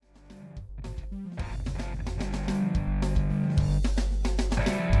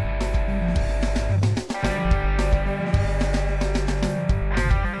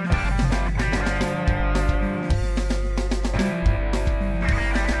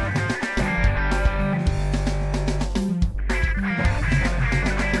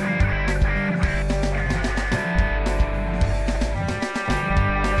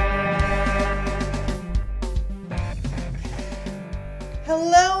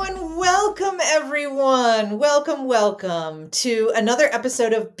and welcome everyone. Welcome to another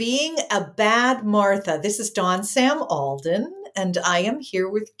episode of Being a Bad Martha. This is Dawn Sam Alden, and I am here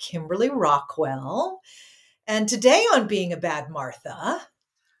with Kimberly Rockwell. And today on Being a Bad Martha,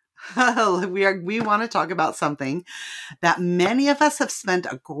 we want to talk about something that many of us have spent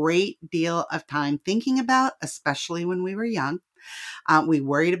a great deal of time thinking about, especially when we were young. We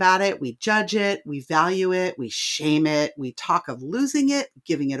worried about it, we judge it, we value it, we shame it, we talk of losing it,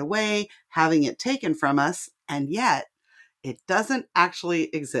 giving it away, having it taken from us, and yet it doesn't actually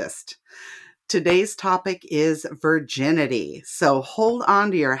exist. Today's topic is virginity. So hold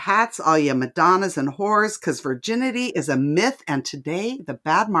on to your hats, all you Madonnas and whores, because virginity is a myth, and today the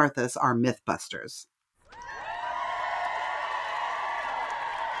Bad Marthas are mythbusters.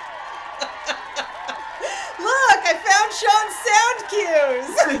 look, I found Sean's sound cues.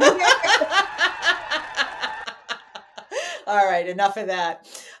 All right, enough of that.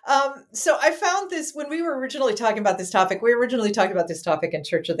 So I found this when we were originally talking about this topic. We originally talked about this topic in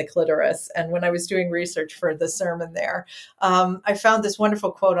Church of the Clitoris. And when I was doing research for the sermon there, I found this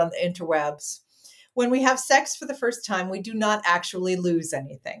wonderful quote on the interwebs. When we have sex for the first time, we do not actually lose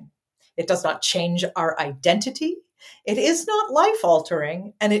anything. It does not change our identity. It is not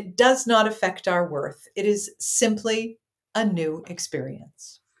life-altering, and it does not affect our worth. It is simply a new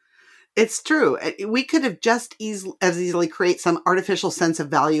experience. It's true. We could have just as easily create some artificial sense of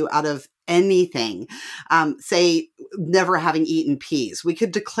value out of anything. Say, never having eaten peas. We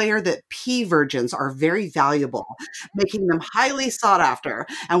could declare that pea virgins are very valuable, making them highly sought after.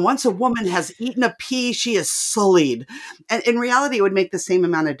 And once a woman has eaten a pea, she is sullied. And in reality, it would make the same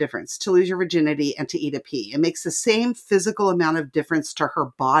amount of difference to lose your virginity and to eat a pea. It makes the same physical amount of difference to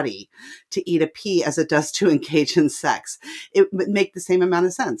her body to eat a pea as it does to engage in sex. It would make the same amount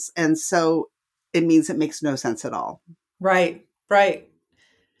of sense. And so it means it makes no sense at all. Right.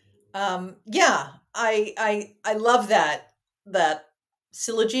 Yeah, I love that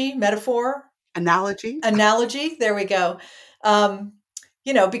syllogy, metaphor, Analogy. There we go.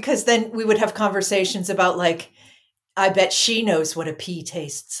 Because then we would have conversations about like, I bet she knows what a pea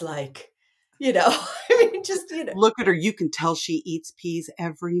tastes like. Look at her. You can tell she eats peas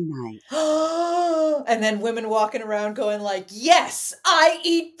every night. And then women walking around going like, yes, I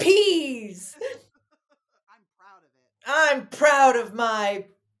eat peas. I'm proud of it. I'm proud of my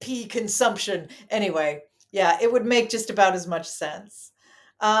pea consumption. Anyway, yeah, it would make just about as much sense.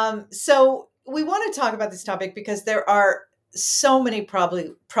 So we want to talk about this topic because there are so many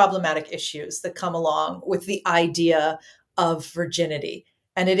problematic issues that come along with the idea of virginity.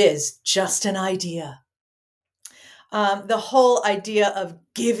 And it is just an idea. The whole idea of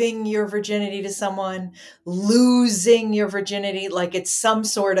giving your virginity to someone, losing your virginity, like it's some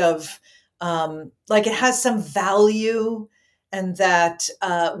sort of, like it has some value, and that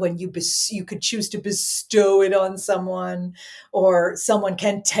when you could choose to bestow it on someone, or someone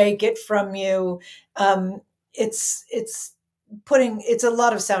can take it from you. It's a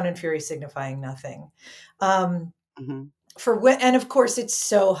lot of sound and fury signifying nothing. Mm-hmm. And of course, it's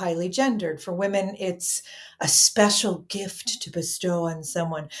so highly gendered. For women, it's a special gift to bestow on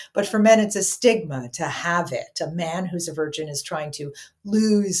someone. But for men, it's a stigma to have it. A man who's a virgin is trying to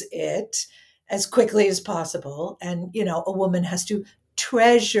lose it as quickly as possible. And, a woman has to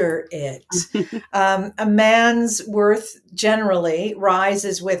treasure it. A man's worth generally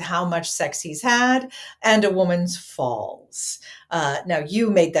rises with how much sex he's had, and a woman's falls. Now, you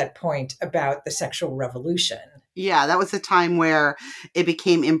made that point about the sexual revolution. Yeah, that was a time where it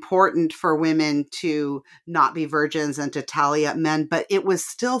became important for women to not be virgins and to tally up men, but it was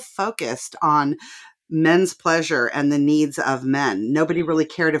still focused on men's pleasure and the needs of men. Nobody really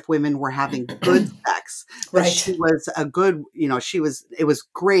cared if women were having good sex. But Right. She was a good, it was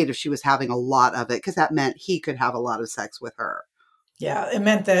great if she was having a lot of it, because that meant he could have a lot of sex with her. Yeah, it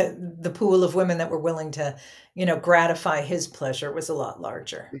meant that the pool of women that were willing to, gratify his pleasure was a lot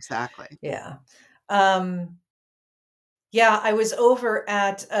larger. Exactly. Yeah. Yeah, I was over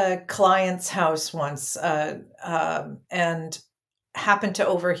at a client's house once and happened to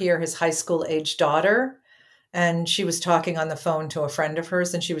overhear his high school age daughter. And she was talking on the phone to a friend of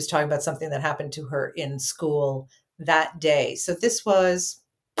hers, and she was talking about something that happened to her in school that day. So this was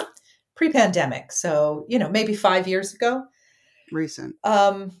pre-pandemic. So, maybe 5 years ago.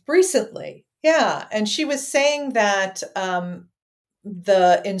 Recently. Yeah. And she was saying that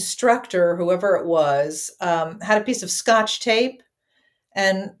the instructor, whoever it was, had a piece of Scotch tape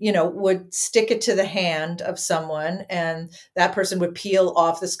and, would stick it to the hand of someone, and that person would peel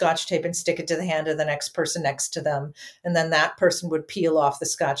off the scotch tape and stick it to the hand of the next person next to them. And then that person would peel off the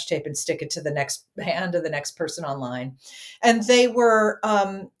scotch tape and stick it to the next hand of the next person online. And they were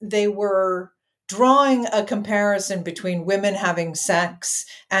drawing a comparison between women having sex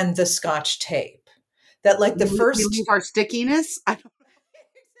and the scotch tape. That like the We lose first, our stickiness.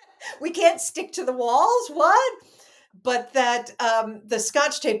 we can't stick to the walls. What? But that the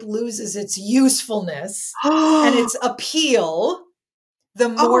scotch tape loses its usefulness and its appeal the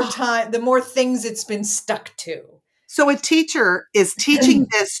more Oh, time, the more things it's been stuck to. so a teacher is teaching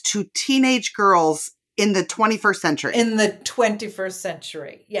this to teenage girls in the 21st century. In the 21st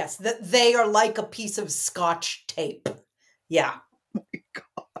century. Yes, that they are like a piece of scotch tape. Yeah.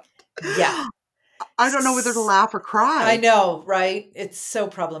 Yeah. I don't know whether to laugh or cry. I know, right? It's so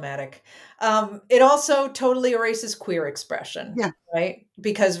problematic. It also totally erases queer expression, Yeah. right?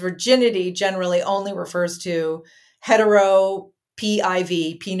 Because virginity generally only refers to hetero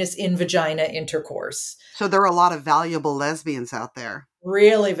PIV, penis in vagina intercourse. So there are a lot of valuable lesbians out there.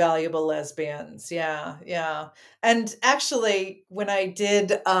 Really valuable lesbians. Yeah, yeah. And actually, when I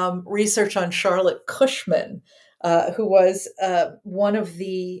did research on Charlotte Cushman, who was one of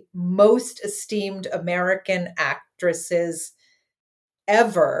the most esteemed American actresses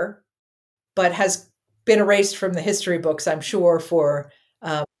ever, but has been erased from the history books, I'm sure, for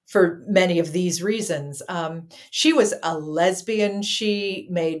many of these reasons. She was a lesbian. She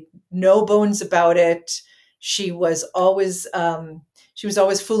made no bones about it. She was always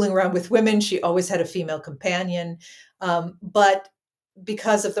fooling around with women. She always had a female companion, but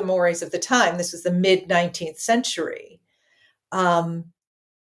because of the mores of the time, this was the mid 19th century.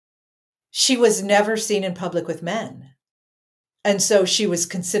 She was never seen in public with men. And so she was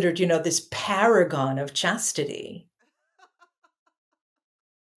considered, this paragon of chastity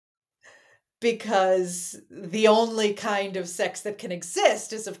because the only kind of sex that can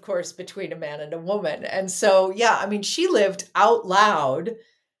exist is, of course, between a man and a woman. And so, yeah, I mean, she lived out loud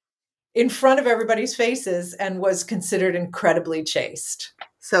in front of everybody's faces and was considered incredibly chaste.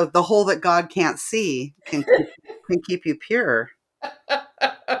 So the hole that God can't see can keep you pure.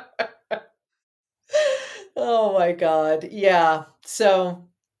 Oh my God. Yeah. So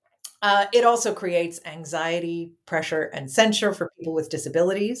it also creates anxiety, pressure, and censure for people with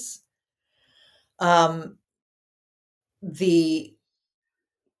disabilities. Um, the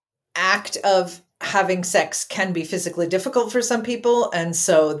act of having sex can be physically difficult for some people. And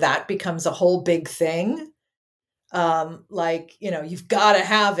so that becomes a whole big thing. Like, you've got to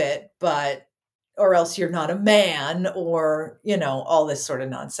have it, or else you're not a man, or, all this sort of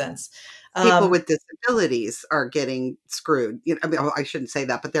nonsense. People with disabilities are getting screwed. I mean, I shouldn't say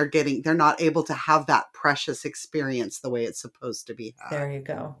that, but they're not able to have that precious experience the way it's supposed to be had. There you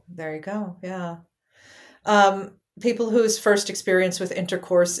go. There you go. Yeah. People whose first experience with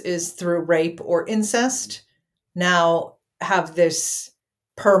intercourse is through rape or incest now have this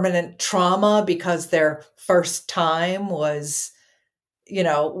permanent trauma because their first time was,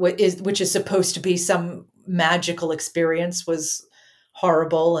 which is supposed to be some magical experience, was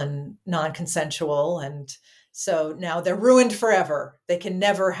horrible and non-consensual. And so now they're ruined forever. They can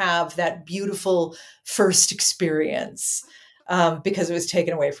never have that beautiful first experience because it was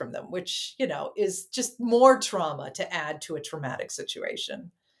taken away from them, which, is just more trauma to add to a traumatic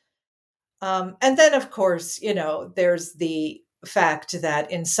situation. And then, of course, there's the fact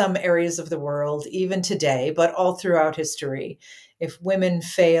that in some areas of the world, even today, but all throughout history, if women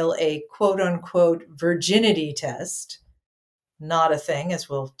fail a quote unquote virginity test, not a thing, as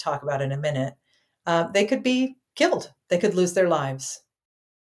we'll talk about in a minute, they could be killed. They could lose their lives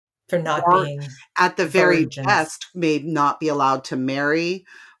for not Or being at the very virgins. best, may not be allowed to marry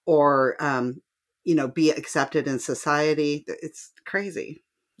or, be accepted in society. It's crazy.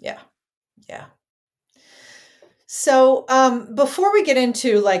 Yeah. Yeah. So, before we get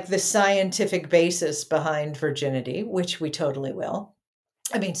into like the scientific basis behind virginity, which we totally will,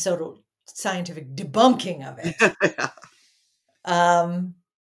 I mean, scientific debunking of it, um,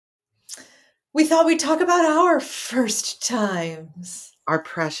 we thought we'd talk about our first times, Our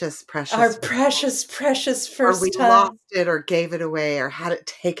precious, precious, our precious, precious or we first lost time. it or gave it away or had it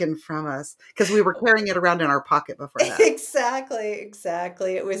taken from us because we were carrying it around in our pocket before that. Exactly,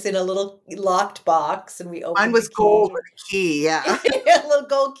 exactly. It was in a little locked box, and we Mine opened the was gold key. with a key. Yeah. A little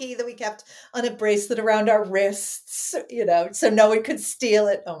gold key that we kept on a bracelet around our wrists, so no one could steal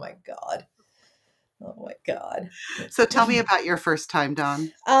it. Oh my God. Oh my God. So tell me about your first time,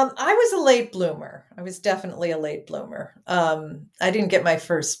 Dawn. I was a late bloomer. I was definitely a late bloomer. I didn't get my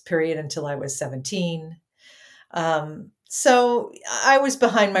first period until I was 17. So I was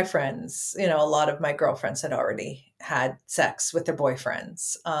behind my friends. A lot of my girlfriends had already had sex with their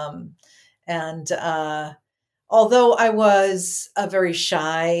boyfriends. And although I was a very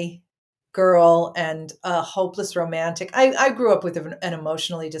shy girl and a hopeless romantic, I grew up with an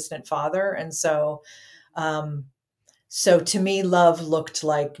emotionally distant father. And um, so to me, love looked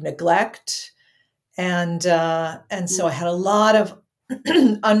like neglect. And so I Mm. had a lot of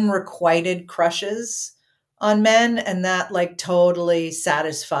unrequited crushes on men, and that like totally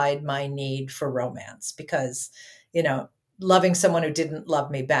satisfied my need for romance because, you know, loving someone who didn't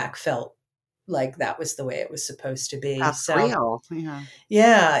love me back felt like that was the way it was supposed to be. That's So, real. Yeah.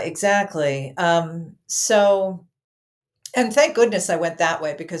 yeah, exactly. So and thank goodness I went that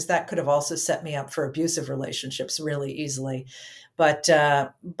way because that could have also set me up for abusive relationships really easily. But I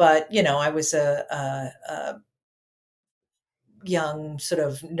was a young sort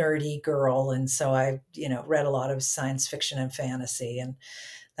of nerdy girl, and so I read a lot of science fiction and fantasy, and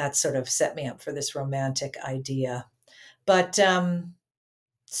that sort of set me up for this romantic idea. But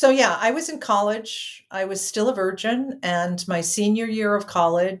so yeah, I was in college. I was still a virgin, and my senior year of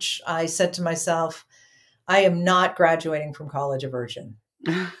college, I said to myself, I am not graduating from college a virgin.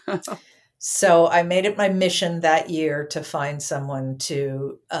 So I made it my mission that year to find someone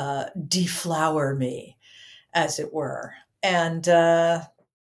to deflower me, as it were. And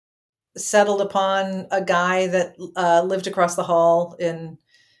settled upon a guy that lived across the hall in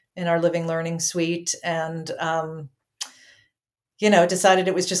our living learning suite, and decided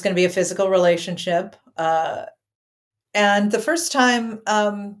it was just going to be a physical relationship. And the first time,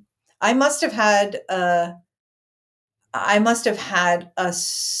 I must have had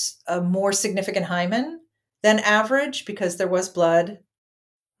a more significant hymen than average because there was blood.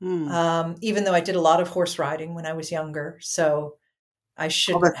 Mm. Even though I did a lot of horse riding when I was younger, so I All the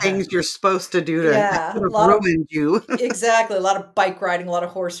shouldn't have. things you're supposed to do to that Yeah, could a have lot of ruined you. exactly, a lot of bike riding, a lot of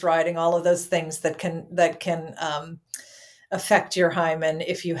horse riding, all of those things that can affect your hymen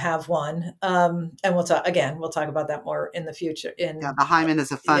if you have one. And we'll talk about that more in the future. Yeah, the hymen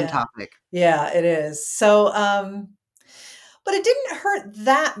is a fun Yeah, topic. yeah, it is. So, but it didn't hurt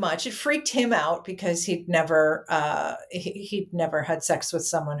that much. It freaked him out because he'd never had sex with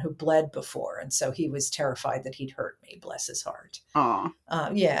someone who bled before, and so he was terrified that he'd hurt me. Bless his heart. Oh,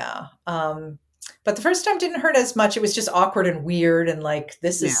 Yeah. But the first time didn't hurt as much. It was just awkward and weird. And like,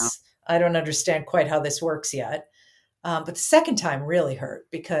 yeah. I don't understand quite how this works yet. But the second time really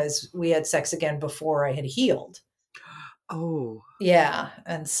hurt because we had sex again before I had healed. Oh, Yeah.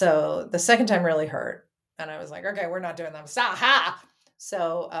 And so the second time really hurt. And I was like, okay, we're not doing that. Ha!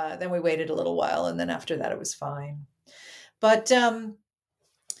 So then we waited a little while. And then after that, it was fine. But, um,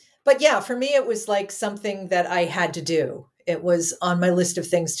 but yeah, for me, it was like something that I had to do. It was on my list of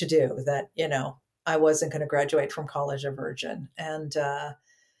things to do that, I wasn't going to graduate from college a virgin.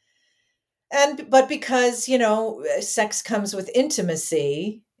 But because, sex comes with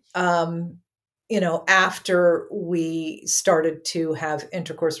intimacy, um, after we started to have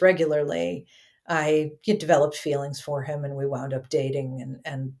intercourse regularly, I developed feelings for him and we wound up dating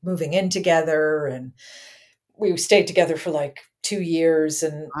and moving in together, and we stayed together for like 2 years,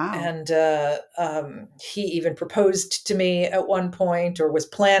 and wow. he even proposed to me at one point, or was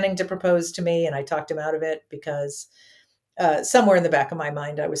planning to propose to me, and I talked him out of it because somewhere in the back of my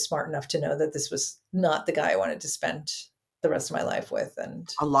mind I was smart enough to know that this was not the guy I wanted to spend the rest of my life with. And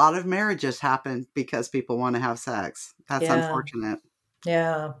A lot of marriages happen because people want to have sex. That's yeah, unfortunate.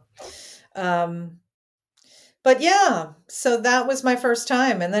 yeah. um but yeah, so that was my first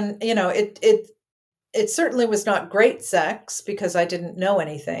time, and then it certainly was not great sex because I didn't know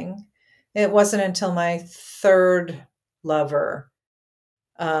anything. It wasn't until lover.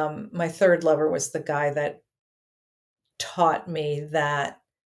 My third lover was the guy that taught me that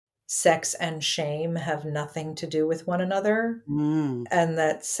sex and shame have nothing to do with one another, Mm. and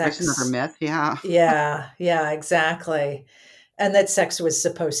that There's another sex, myth. Yeah. yeah, exactly. And that sex was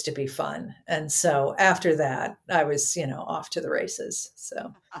supposed to be fun. And so after that, I was, off to the races.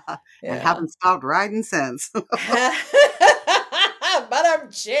 So, And yeah. haven't stopped riding since. But I'm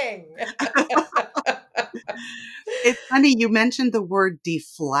ching. It's funny you mentioned the word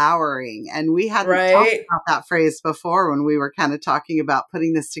deflowering, and we hadn't talked Right, about that phrase before when we were kind of talking about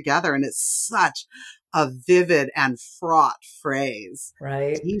putting this together, and it's such a vivid and fraught phrase.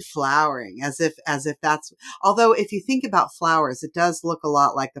 right. Deflowering, as if that's, although if you think about flowers, it does look a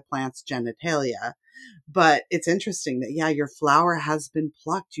lot like the plant's genitalia. But it's interesting that, yeah, your flower has been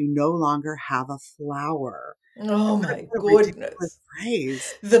plucked. You no longer have a flower. Oh What my a ridiculous goodness.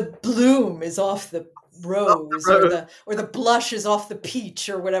 phrase. The bloom is off the Off rose, the road. or the blush is off the peach,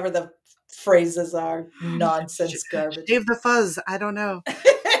 or whatever the phrases are nonsense garbage. Shave the fuzz. I don't know.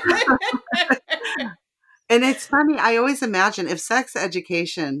 And it's funny. I always imagine if sex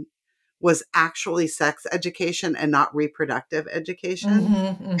education was actually sex education and not reproductive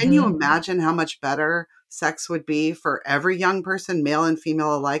education, can you imagine how much better sex would be for every young person, male and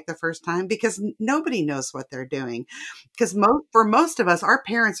female alike, the first time? Because nobody knows what they're doing. Because for most of us, our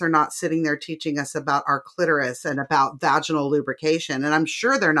parents are not sitting there teaching us about our clitoris and about vaginal lubrication. And I'm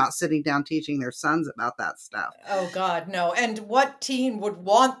sure they're not sitting down teaching their sons about that stuff. Oh God, no. And what teen would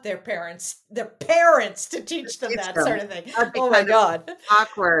want their parents to teach them that sort of thing? Oh my God.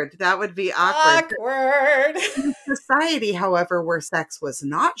 Awkward. That would be awkward. Awkward. In society, however, where sex was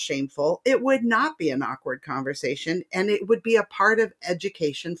not shameful, it would not be an awkward conversation, and it would be a part of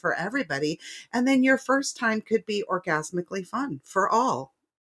education for everybody. And then your first time could be orgasmically fun for all.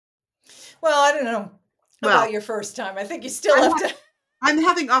 Well, I don't know about your first time. I think you still have to. I'm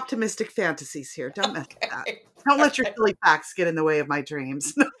having optimistic fantasies here. Don't mess with that. Don't let your silly facts get in the way of my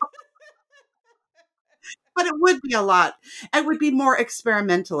dreams. But it would be a lot. It would be more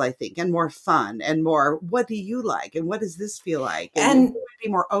experimental, I think, and more fun and more, what do you like? And what does this feel like? And it would be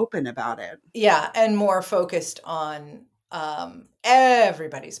more open about it. Yeah. And more focused on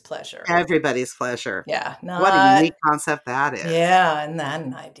everybody's pleasure. Everybody's pleasure. Yeah. What a unique concept that is. Yeah. And that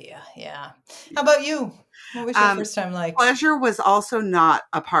an idea. Yeah. How about you? What was your first time like? Pleasure was also not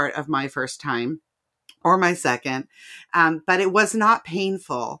a part of my first time or my second, but it was not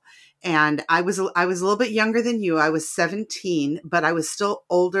painful. And I was a little bit younger than you. I was 17, but I was still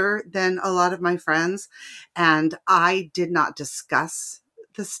older than a lot of my friends. And I did not discuss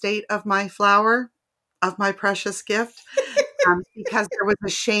the state of my flower, of my precious gift, because there was a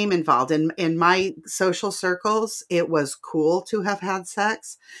shame involved. In my social circles, it was cool to have had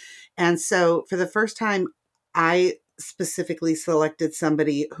sex. And so for the first time, I specifically selected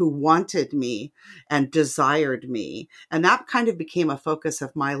somebody who wanted me and desired me. And that kind of became a focus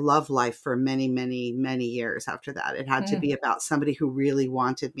of my love life for many, many, many years after that. It had to be about somebody who really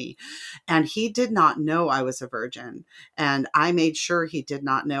wanted me. And he did not know I was a virgin. And I made sure he did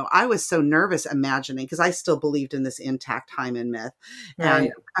not know. I was so nervous imagining, because I still believed in this intact hymen myth. Right.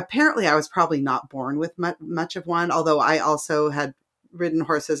 And apparently I was probably not born with much of one, although I also had ridden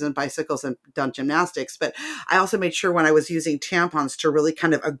horses and bicycles and done gymnastics. But I also made sure when I was using tampons to really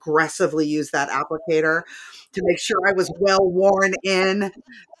kind of aggressively use that applicator to make sure I was well worn in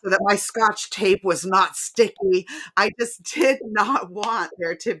so that my Scotch tape was not sticky. I just did not want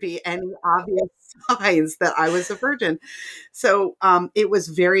there to be any obvious signs that I was a virgin. So it was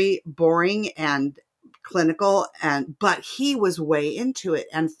very boring and clinical, but he was way into it.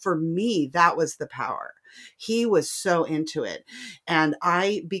 And for me, that was the power. He was so into it. And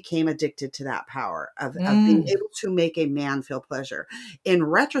I became addicted to that power of being able to make a man feel pleasure. In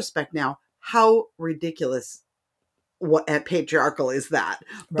retrospect now, how ridiculous and patriarchal is that?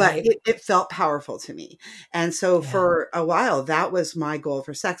 Right. But it felt powerful to me. And so for a while, that was my goal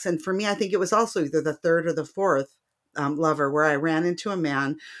for sex. And for me, I think it was also either the third or the fourth lover where I ran into a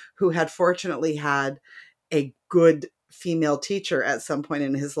man who had fortunately had a good female teacher at some point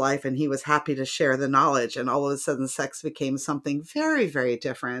in his life, and he was happy to share the knowledge, and all of a sudden sex became something very, very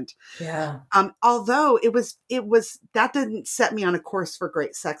different. Yeah. Although it was that didn't set me on a course for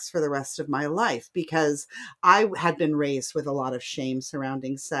great sex for the rest of my life, because I had been raised with a lot of shame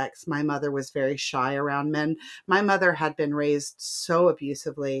surrounding sex. My mother was very shy around men. My mother had been raised so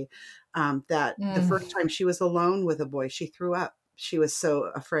abusively that the first time she was alone with a boy, she threw up. She was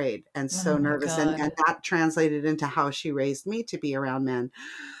so afraid and so nervous. And that translated into how she raised me to be around men.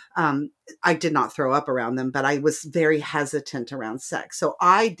 I did not throw up around them, but I was very hesitant around sex. So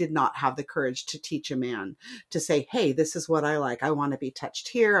I did not have the courage to teach a man to say, hey, this is what I like. I want to be touched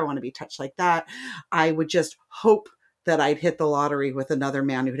here. I want to be touched like that. I would just hope that I'd hit the lottery with another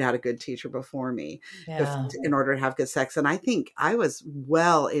man who'd had a good teacher before me in order to have good sex. And I think I was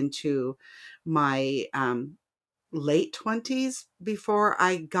well into my late 20s before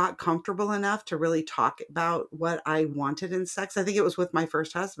I got comfortable enough to really talk about what I wanted in sex. I think it was with my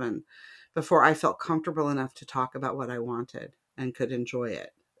first husband before I felt comfortable enough to talk about what I wanted and could enjoy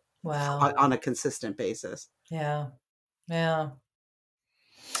it. Wow. On a consistent basis. Yeah. Yeah.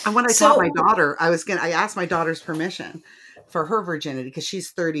 And when I taught my daughter, I asked my daughter's permission for her virginity because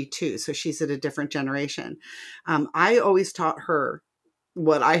she's 32. So she's at a different generation. I always taught her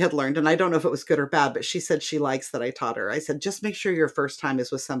what I had learned. And I don't know if it was good or bad, but she said she likes that I taught her. I said, just make sure your first time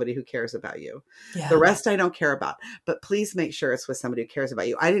is with somebody who cares about you. Yeah. The rest I don't care about, but please make sure it's with somebody who cares about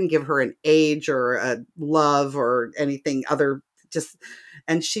you. I didn't give her an age or a love or anything other just,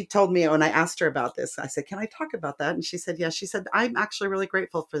 and she told me when I asked her about this, I said, can I talk about that? And she said, yes. She said, I'm actually really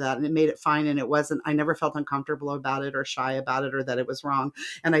grateful for that. And it made it fine. And it wasn't, I never felt uncomfortable about it or shy about it or that it was wrong.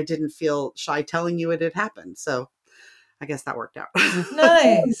 And I didn't feel shy telling you it had happened. So I guess that worked out.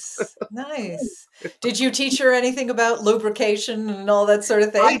 Nice. Nice. Did you teach her anything about lubrication and all that sort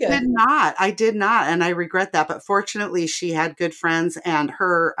of thing? I did not. I did not. And I regret that. But fortunately, she had good friends. And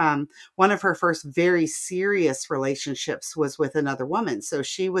her, one of her first very serious relationships was with another woman. So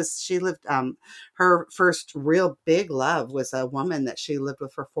she lived, her first real big love was a woman that she lived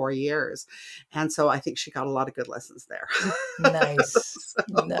with for 4 years. And so I think she got a lot of good lessons there. Nice.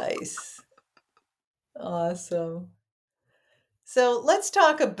 So. Nice. Awesome. So let's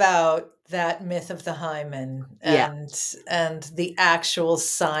talk about that myth of the hymen Yeah. and the actual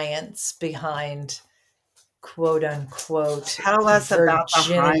science behind quote unquote Tell us about the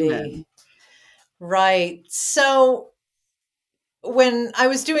virginity. hymen. Right. So when I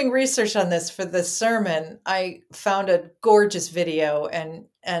was doing research on this for the sermon, I found a gorgeous video and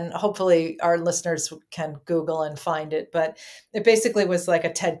hopefully our listeners can Google and find it, but it basically was like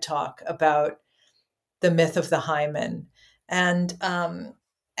a TED talk about the myth of the hymen. And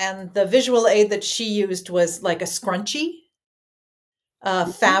the visual aid that she used was like a scrunchie, a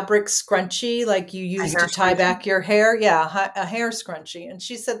fabric scrunchie, like you A use hair to tie scrunchie? back your hair. Yeah, a hair scrunchie. And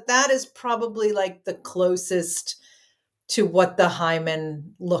she said that is probably like the closest to what the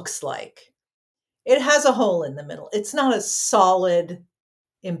hymen looks like. It has a hole in the middle. It's not a solid,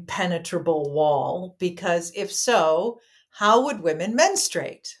 impenetrable wall, because if so, how would women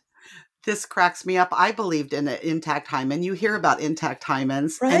menstruate? This cracks me up. I believed in an intact hymen. You hear about intact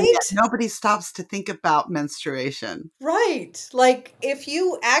hymens, and yet Right? nobody stops to think about menstruation. Right. Like if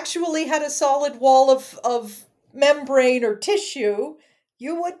you actually had a solid wall of membrane or tissue,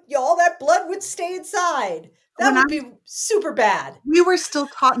 all that blood would stay inside. That When would be super bad. we were still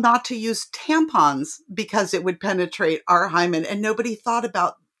taught not to use tampons because it would penetrate our hymen, and nobody thought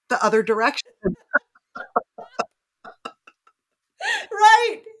about the other direction.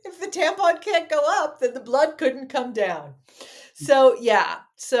 Right. If the tampon can't go up, then the blood couldn't come down. So, yeah.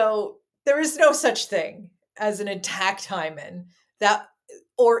 So, there is no such thing as an intact hymen. That,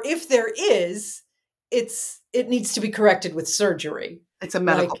 or if there is, it needs to be corrected with surgery. It's a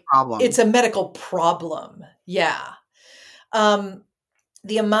medical Like problem. it's a medical problem. Yeah. Um,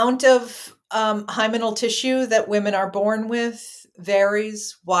 the amount of hymenal tissue that women are born with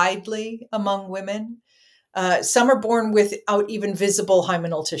varies widely among women. Some are born without even visible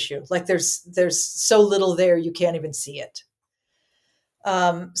hymenal tissue. Like there's so little there you can't even see it.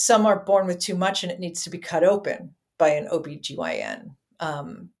 Some are born with too much and it needs to be cut open by an OBGYN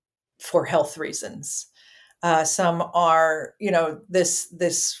for health reasons. Some are,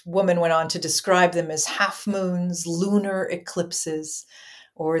 this woman went on to describe them as half moons, lunar eclipses,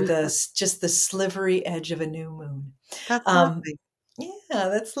 or just the slivery edge of a new moon. That's Um, lovely. yeah,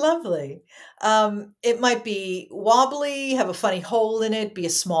 that's lovely. It might be wobbly, have a funny hole in it, be a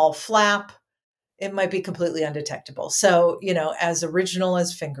small flap. It might be completely undetectable. So, as original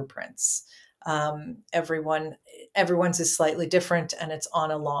as fingerprints. Everyone's is slightly different, and it's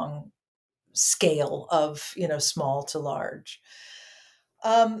on a long scale of, small to large.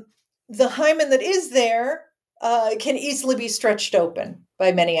 The hymen that is there can easily be stretched open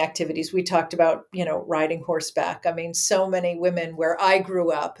by many activities. We talked about, riding horseback. I mean, so many women where I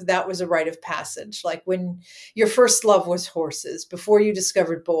grew up, that was a rite of passage. Like when your first love was horses, before you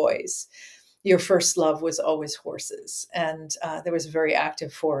discovered boys, your first love was always horses. And there was a very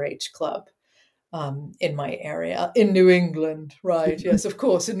active 4-H club in my area, in New England, right? Yes, of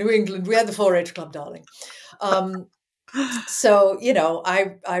course, in New England, we had the 4-H club, darling. So,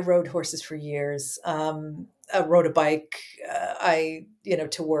 I rode horses for years. I rode a bike.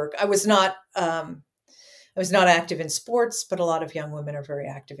 To work. I was not active in sports, but a lot of young women are very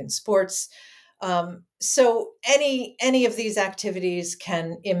active in sports. So any of these activities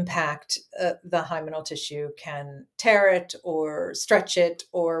can impact the hymenal tissue, can tear it or stretch it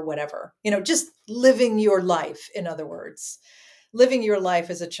or whatever. Just living your life. In other words, living your life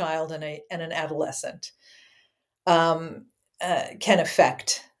as a child and an adolescent can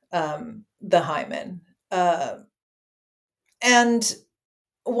affect the hymen. And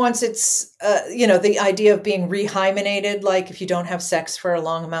once it's, the idea of being rehymenated, like if you don't have sex for a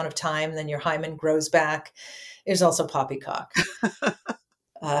long amount of time, then your hymen grows back, is also poppycock.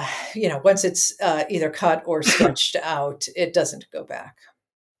 Once it's either cut or stretched out, it doesn't go back.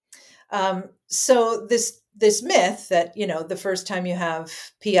 So this this myth that, the first time you have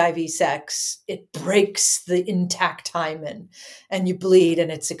PIV sex, it breaks the intact hymen and you bleed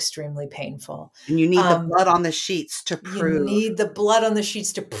and it's extremely painful. And you need the blood on the sheets to You prove. need the blood on the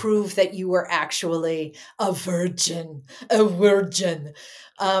sheets to prove that you were actually a virgin, a virgin.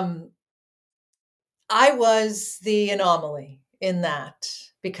 I was the anomaly in that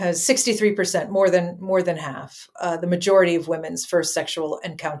because 63%, more than half, the majority of women's first sexual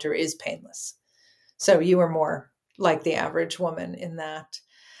encounter is painless. So you were more like the average woman in that.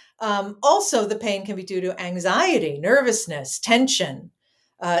 Also, the pain can be due to anxiety, nervousness, tension,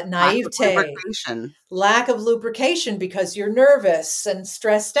 Lack of naivete, lubrication. lack of lubrication because you're nervous and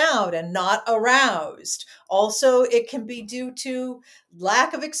stressed out and not aroused. Also, it can be due to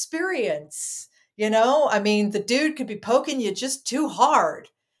lack of experience. I mean, the dude could be poking you just too hard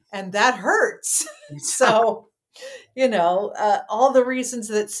and that hurts. So, all the reasons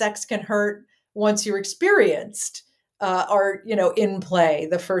that sex can hurt once you're experienced are, in play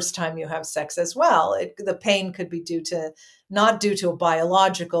the first time you have sex as well. The pain could be not due to a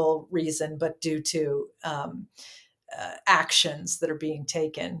biological reason, but due to actions that are being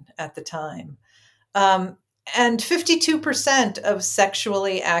taken at the time. And 52% of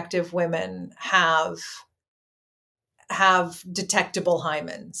sexually active women have detectable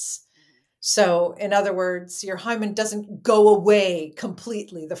hymens. So, in other words, your hymen doesn't go away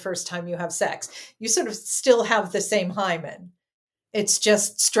completely the first time you have sex. You sort of still have the same hymen. It's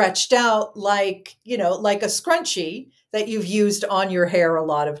just stretched out like a scrunchie that you've used on your hair a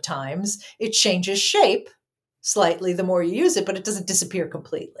lot of times. It changes shape slightly the more you use it, but it doesn't disappear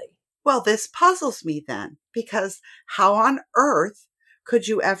completely. Well, this puzzles me then, because how on earth could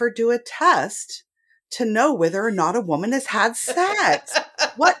you ever do a test to know whether or not a woman has had sex?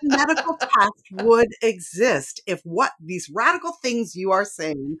 What medical test would exist if what these radical things you are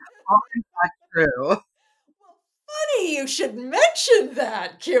saying are in fact true? Well, funny you should mention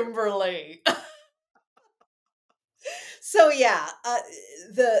that, Kimberly. So yeah,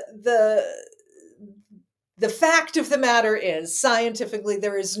 the fact of the matter is, scientifically,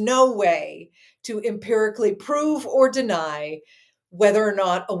 there is no way to empirically prove or deny whether or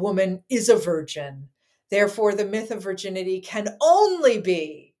not a woman is a virgin. Therefore, the myth of virginity can only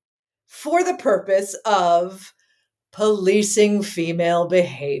be for the purpose of policing female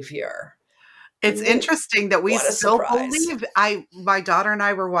behavior. It's interesting that we What a still surprise. believe. My daughter and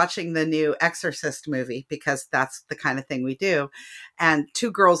I were watching the new Exorcist movie because that's the kind of thing we do. And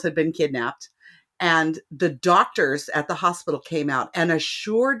two girls had been kidnapped. And the doctors at the hospital came out and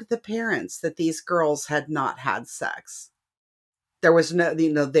assured the parents that these girls had not had sex. There was no,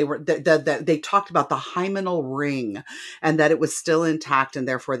 they talked about the hymenal ring and that it was still intact, and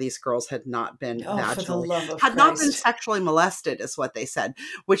therefore these girls had not been For the love of had not been Christ. sexually molested, is what they said,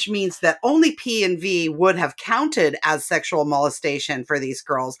 which means that only P and V would have counted as sexual molestation for these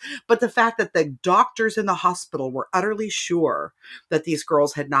girls. But the fact that the doctors in the hospital were utterly sure that these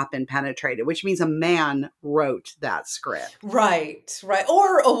girls had not been penetrated, which means a man wrote that script. Right.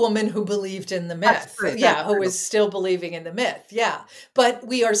 Or a woman who believed in the myth. Who was still believing in the myth. Yeah. But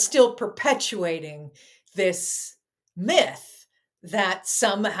we are still perpetuating this myth that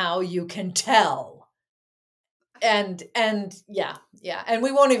somehow you can tell. And yeah. And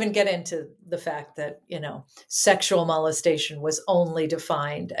we won't even get into the fact that, sexual molestation was only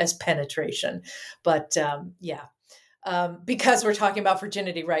defined as penetration. But because we're talking about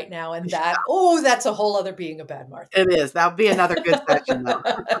virginity right now, and that's a whole other being a bad Martha. It is. That'll be another good session, though.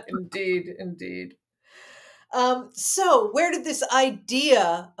 Indeed. So where did this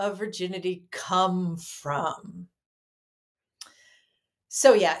idea of virginity come from?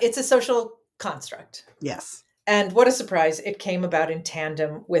 So yeah, it's a social construct. Yes. And what a surprise, it came about in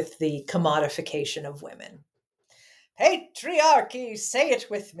tandem with the commodification of women. Patriarchy, say it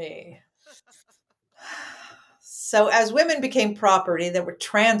with me. So as women became property that were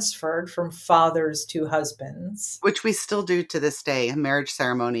transferred from fathers to husbands. Which we still do to this day. A marriage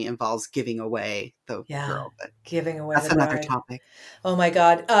ceremony involves giving away the girl. But giving away that's the another bride. topic. Oh my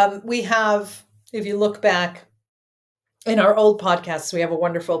God. We have, if you look back in our old podcasts, we have a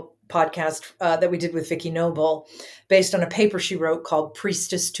wonderful podcast that we did with Vicki Noble based on a paper she wrote called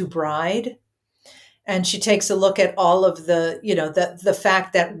Priestess to Bride. And she takes a look at all of the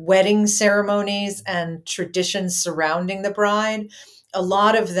fact that wedding ceremonies and traditions surrounding the bride, a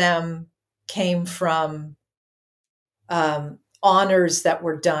lot of them came from honors that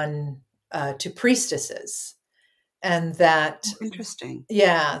were done to priestesses. And that, interesting.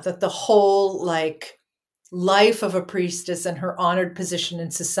 Yeah, that the whole life of a priestess and her honored position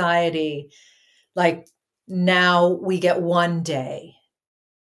in society, now we get one day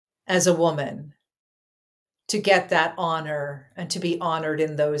as a woman to get that honor and to be honored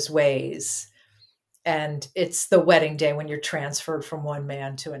in those ways. And it's the wedding day when you're transferred from one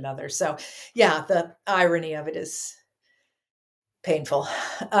man to another. So, yeah, the irony of it is painful.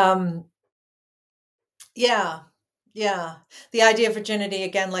 Yeah. Yeah. The idea of virginity,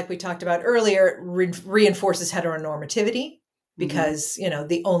 again, like we talked about earlier, reinforces heteronormativity Mhm. because,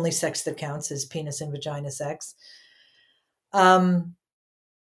 the only sex that counts is penis and vagina sex. Um,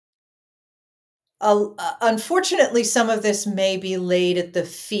 Unfortunately, some of this may be laid at the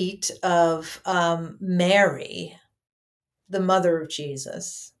feet of Mary, the mother of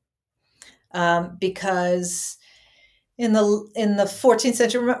Jesus, because in the 14th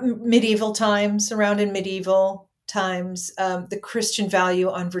century, medieval times, around in medieval times, the Christian value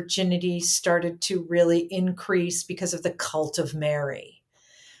on virginity started to really increase because of the cult of Mary.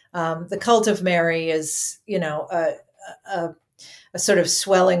 The cult of Mary is, a, a sort of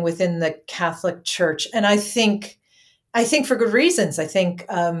swelling within the Catholic Church, and I think for good reasons. I think,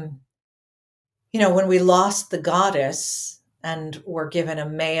 when we lost the goddess and were given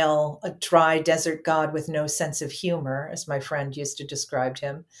a dry desert god with no sense of humor, as my friend used to describe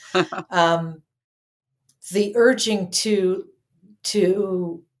him, um, the urging to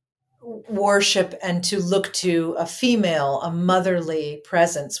worship and to look to a female, a motherly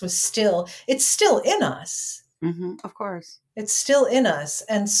presence it's still in us. Of course. It's still in us.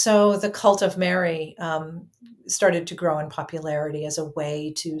 And so the cult of Mary started to grow in popularity as a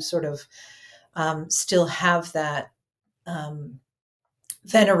way to sort of still have that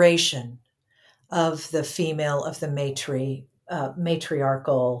veneration of the female, of the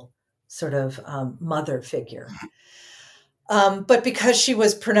matriarchal sort of mother figure. But because she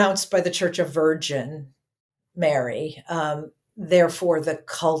was pronounced by the Church a virgin, Mary, therefore the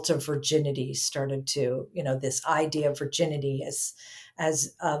cult of virginity started to, this idea of virginity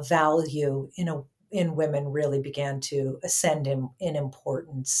as a value in women really began to ascend in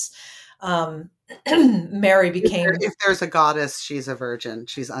importance. Mary became If there's a goddess, she's a virgin.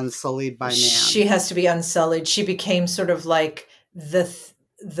 She's unsullied by man. she has to be unsullied. She became sort of like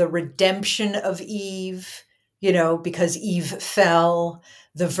the redemption of Eve, because Eve fell.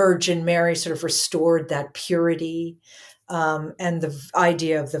 The Virgin Mary sort of restored that purity. And the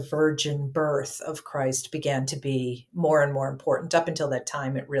idea of the virgin birth of Christ began to be more and more important. Up until that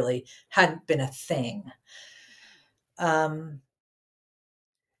time, it really hadn't been a thing. And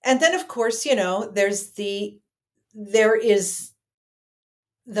then, of course, there is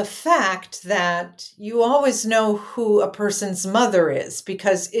the fact that you always know who a person's mother is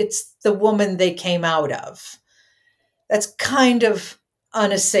because it's the woman they came out of. That's kind of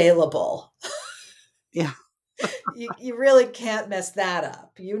unassailable. Yeah. You really can't mess that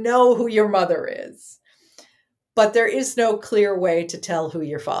up. You know who your mother is, but there is no clear way to tell who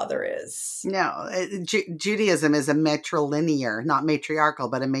your father is. No, Judaism is a matrilinear, not matriarchal,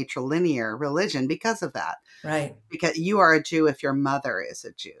 but a matrilinear religion because of that. Right, Because you are a Jew if your mother is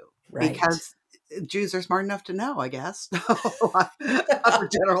a Jew. right. Because Jews are smart enough to know, I guess, not to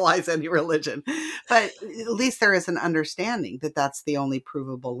generalize any religion. But at least there is an understanding that that's the only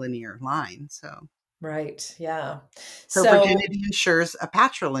provable linear line. Right, yeah. So So virginity ensures a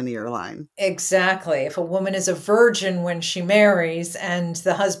patrilinear line. exactly. If a woman is a virgin when she marries and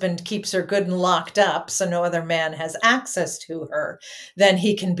the husband keeps her good and locked up so no other man has access to her, then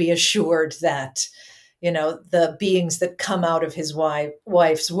he can be assured that, the beings that come out of his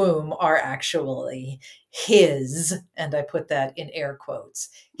wife's womb are actually his, and I put that in air quotes,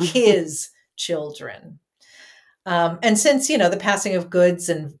 his children. And since, the passing of goods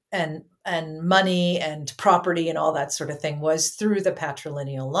and money and property and all that sort of thing was through the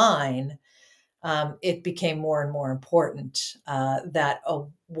patrilineal line, it became more and more important that a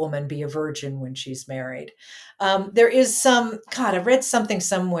woman be a virgin when she's married. There is I read something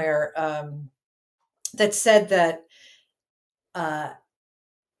somewhere that said uh,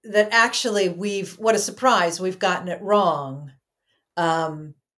 that actually what a surprise, we've gotten it wrong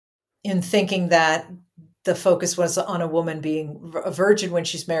um, in thinking that the focus was on a woman being a virgin when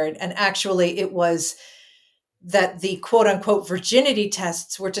she's married. And actually, it was that the quote unquote virginity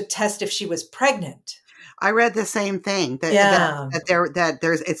tests were to test if she was pregnant. I read the same thing Yeah. that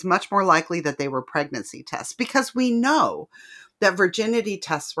there's it's much more likely that they were pregnancy tests because we know that virginity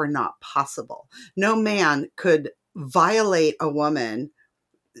tests were not possible. No man could violate a woman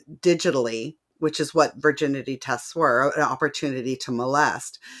digitally, which is what virginity tests were, an opportunity to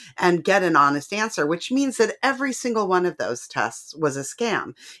molest, and get an honest answer, which means that every single one of those tests was a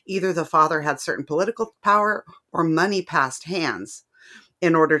scam. Either the father had certain political power or money passed hands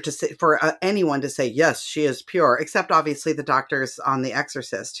in order to say, for anyone to say, yes, she is pure, except obviously the doctors on The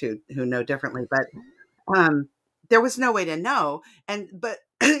Exorcist who know differently. But Um, there was no way to know. But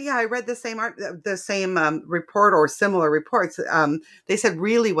yeah, I read the same report or similar reports. They said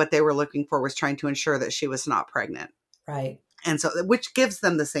really what they were looking for was trying to ensure that she was not pregnant. Right. And so, which gives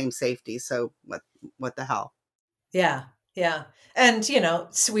them the same safety. So what the hell? Yeah. Yeah. And,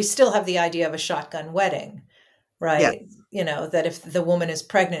 so we still have the idea of a shotgun wedding, Yes. right? That if the woman is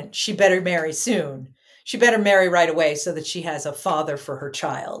pregnant, she better marry soon. She better marry right away so that she has a father for her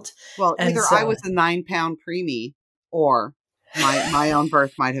child. Well, And either I so, was a 9-pound preemie or my own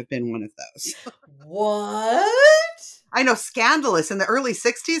birth might have been one of those. what? I know, scandalous in the early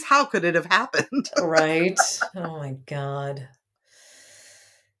 60s. How could it have happened? Right. Oh my God.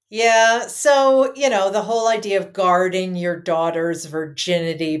 Yeah. So, the whole idea of guarding your daughter's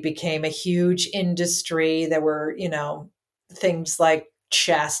virginity became a huge industry. There were, things like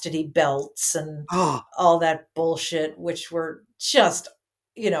chastity belts and Oh, all that bullshit, which were just,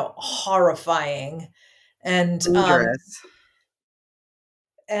 horrifying and, dangerous.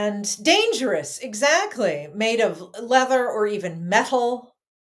 and dangerous. Exactly. Made of leather or even metal.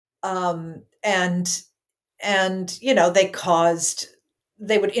 And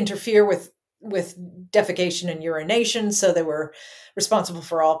they would interfere with defecation and urination, so they were responsible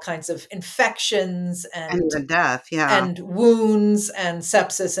for all kinds of infections And and even death. Yeah. and wounds and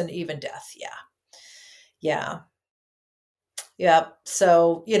sepsis and even death. Yeah, yeah.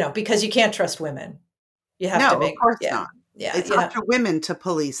 So because you can't trust women, you have to No, of make course yeah, not. yeah, It's up yeah. to women to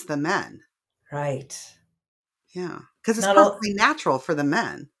police the men. Right. Yeah. Because it's Not all. perfectly natural for the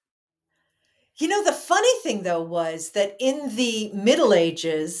men. The funny thing though was that in the Middle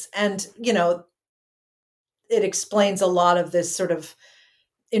Ages, and it explains a lot of this sort of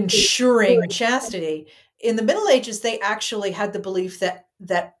ensuring chastity. In the Middle Ages, they actually had the belief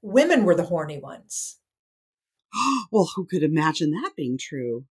that women were the horny ones. Well, who could imagine that being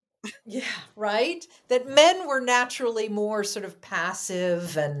true? Yeah, right. That men were naturally more sort of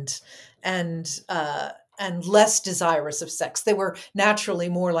passive and and less desirous of sex. They were naturally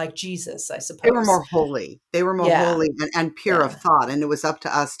more like Jesus, I They were suppose. more holy. They were more Yeah, holy and pure of yeah. thought, and it was up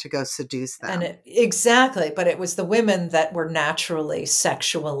to us to go seduce And them exactly, but it was the women that were naturally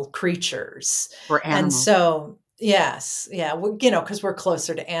sexual creatures. or And animals. so, yes, yeah, because we're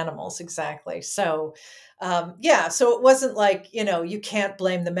closer to animals, exactly. So, yeah, so it wasn't like, you can't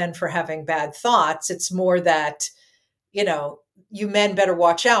blame the men for having bad thoughts. It's more that, you know, you men better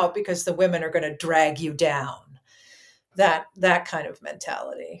watch out because the women are going to drag you down. That kind of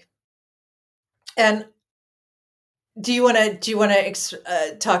mentality. And do you want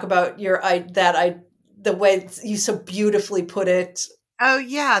to talk about the way you so beautifully put it? Oh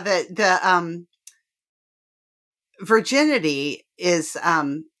yeah, the virginity is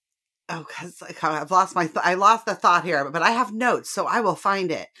oh, cuz I've lost I lost the thought here, but I have notes, so I will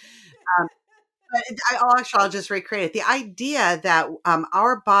find it. Um, but I'll just recreate it. The idea that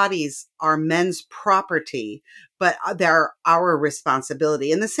our bodies are men's property, but they're our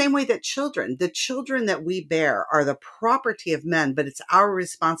responsibility. In the same way that the children that we bear, are the property of men, but it's our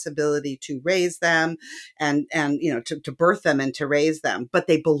responsibility to raise them and to birth them and to raise them. But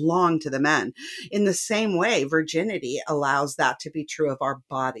they belong to the men. In the same way, virginity allows that to be true of our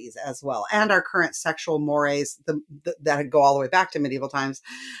bodies as well, and our current sexual mores that go all the way back to medieval times.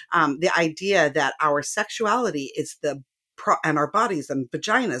 The idea that our sexuality is and our bodies and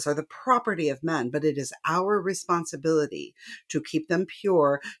vaginas are the property of men, but it is our responsibility to keep them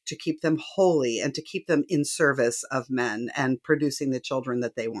pure, to keep them holy, and to keep them in service of men and producing the children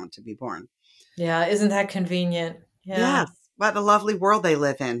that they want to be born. Yeah, isn't that convenient? Yeah, Yes. What a lovely world they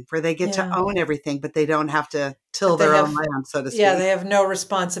live in, where they get to yeah. own everything, but they don't have to till But they their own have, land, so to yeah, speak. they have no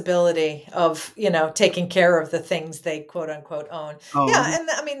responsibility of taking care of the things they quote unquote own. Yeah, Own. and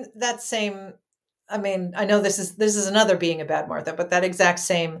I mean that same. I mean, I know this is another being a bad Martha, but that exact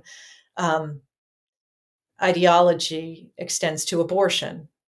same um, ideology extends to abortion,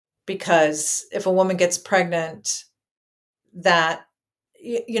 because if a woman gets pregnant, that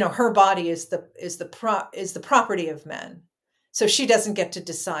her body is the property of men, so she doesn't get to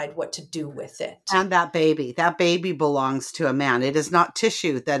decide what to do with it. And that baby belongs to a man. It is not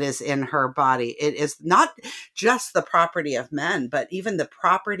tissue that is in her body. It is not just the property of men, but even the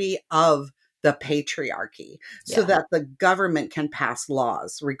property of the patriarchy, so Yeah. that the government can pass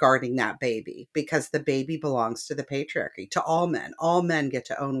laws regarding that baby, because the baby belongs to the patriarchy, to all men. All men get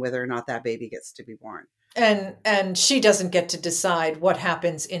to own whether or not that baby gets to be born. And she doesn't get to decide what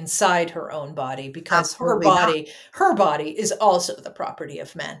happens inside her own body, because her Absolutely not. body her body is also the property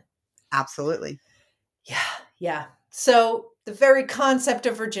of men. Absolutely. Yeah, yeah. So the very concept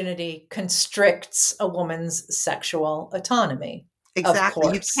of virginity constricts a woman's sexual autonomy. Of Exactly.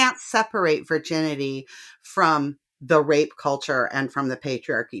 You course. can't separate virginity from the rape culture and from the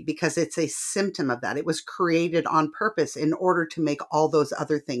patriarchy because it's a symptom of that. It was created on purpose in order to make all those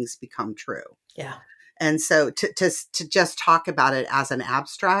other things become true. Yeah. And so to just talk about it as an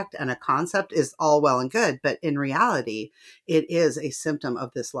abstract and a concept is all well and good, but in reality, it is a symptom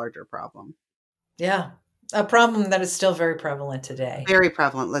of this larger problem. Yeah. A problem that is still very prevalent today. Very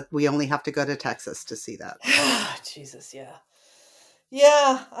prevalent. We only have to go to Texas to see that. Jesus, yeah.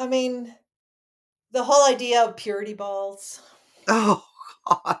 Yeah, I mean, the whole idea of purity balls, Oh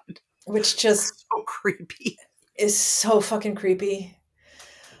God, which just so creepy. is so fucking creepy.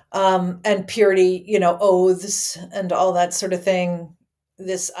 And purity, oaths and all that sort of thing.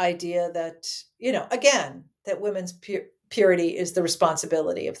 This idea that, again, that women's purity is the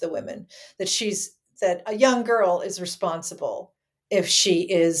responsibility of the women, that a young girl is responsible if she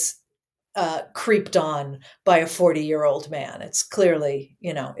is creeped on by a 40-year-old man. It's clearly,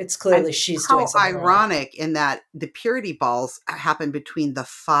 And she's doing how something wrong. ironic in that the purity balls happen between the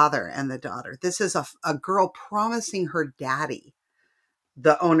father and the daughter. This is a girl promising her daddy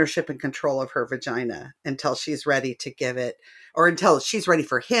the ownership and control of her vagina until she's ready to give it, or until she's ready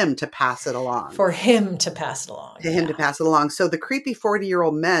for him to pass it along. For him to pass it along. To him to pass it along. So the creepy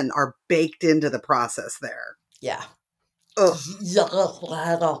 40-year-old men are baked into the process there. Yeah. Ugh.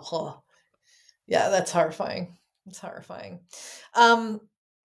 Yeah, that's horrifying. It's horrifying.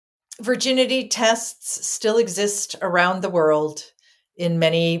 Virginity tests still exist around the world in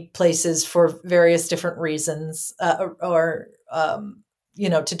many places for various different reasons, or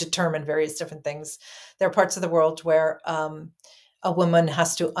to determine various different things. There are parts of the world where a woman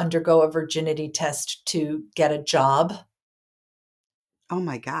has to undergo a virginity test to get a job. Oh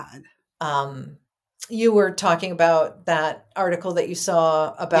my God. You were talking about that article that you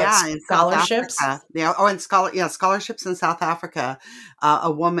saw about Yeah, in South scholarships. Africa. Yeah, scholarships in South Africa.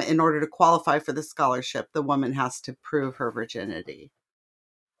 A woman, in order to qualify for the scholarship, the woman has to prove her virginity.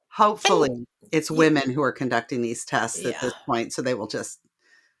 Hopefully, it's women who are conducting these tests at this point, so they will just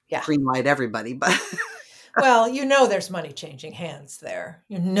green light everybody. But well, there's money changing hands there.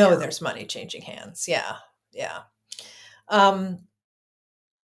 There's money changing hands. Yeah, yeah.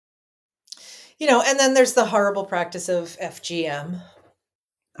 And then there's the horrible practice of FGM,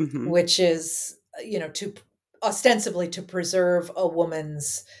 which is, to ostensibly to preserve a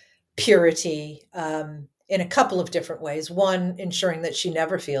woman's purity in a couple of different ways. One, ensuring that she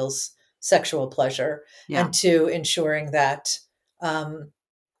never feels sexual pleasure, and two, ensuring that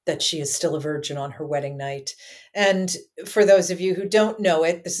that she is still a virgin on her wedding night. And for those of you who don't know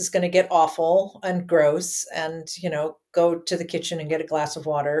it, this is going to get awful and gross, and, go to the kitchen and get a glass of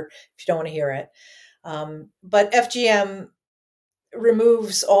water if you don't want to hear it. But FGM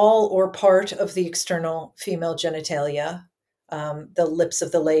removes all or part of the external female genitalia, the lips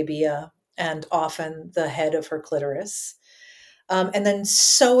of the labia, and often the head of her clitoris, and then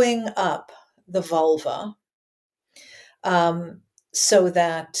sewing up the vulva, so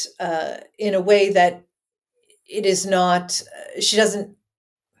that in a way that it is not, she doesn't,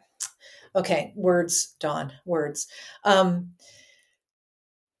 okay, words, Dawn, words.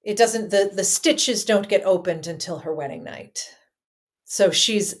 It doesn't, the stitches don't get opened until her wedding night. So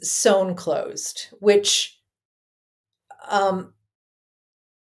she's sewn closed, which the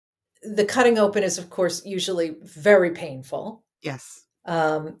cutting open is, of course, usually very painful. Yes.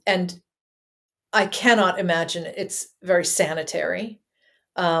 And I cannot imagine it's very sanitary.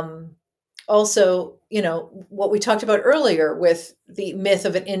 Also, what we talked about earlier with the myth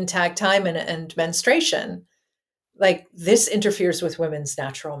of an intact time and menstruation, like this interferes with women's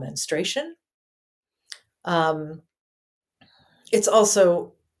natural menstruation. It's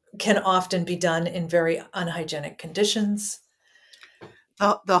also can often be done in very unhygienic conditions.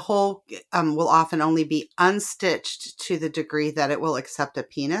 The hole will often only be unstitched to the degree that it will accept a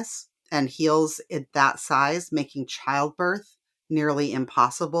penis and heals at that size, making childbirth nearly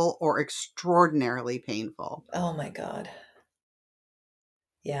impossible or extraordinarily painful. Oh my God.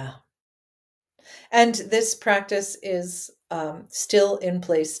 Yeah. And this practice is still in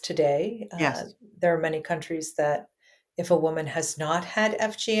place today. Yes. There are many countries that if a woman has not had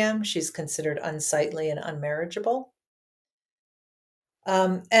FGM, she's considered unsightly and unmarriageable.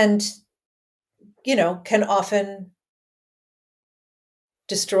 And, can often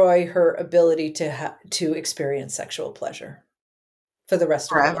destroy her ability to experience sexual pleasure for the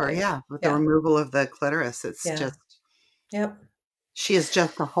rest of her Forever, life. yeah. With the removal of the clitoris, it's just... Yep. She is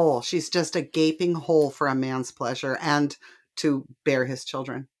just a hole. She's just a gaping hole for a man's pleasure and to bear his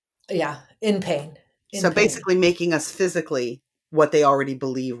children. Yeah, in pain. Basically making us physically what they already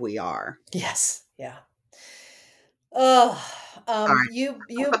believe we are. Yes, yeah. Oh,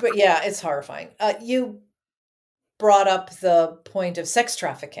 Sorry. Yeah, it's horrifying. You brought up the point of sex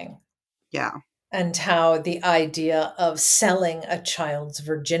trafficking Yeah. and how the idea of selling a child's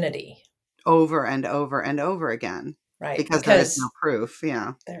virginity, Over and over and over again right? because there is no Because proof.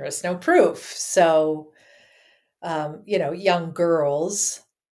 Yeah. there is no proof. So, young girls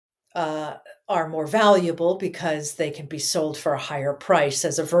uh, are more valuable because they can be sold for a higher price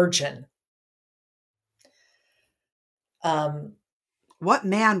as a virgin. Um, What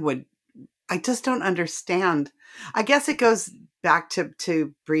man would, I just don't understand. I guess it goes back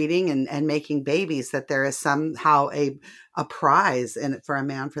to breeding and making babies, that there is somehow a prize in it for a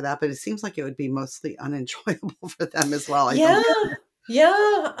man for that, but it seems like it would be mostly unenjoyable for them as well. I yeah, don't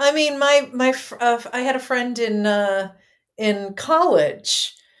yeah. I mean, I had a friend in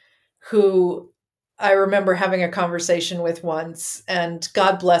college who I remember having a conversation with once, and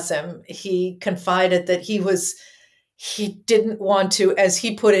God bless him, he confided that he didn't want to, as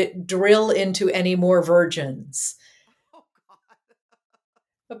he put it, drill into any more virgins. Oh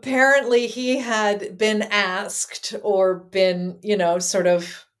God. Apparently, he had been asked or been, sort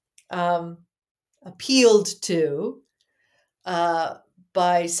of um, appealed to uh,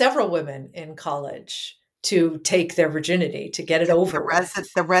 by several women in college to take their virginity, to get it over with.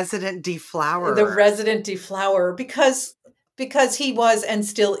 The resident The deflowerer. resident deflower, because he was and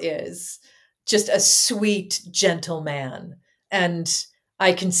still is just a sweet, gentle man, and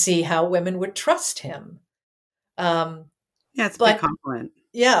I can see how women would trust him. Um, Yeah, it's a big but compliment.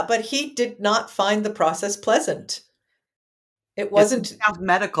 yeah, but he did not find the process pleasant. It It wasn't. sounds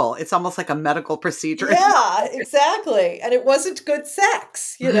medical. It's almost like a medical procedure. Yeah, exactly. And it wasn't good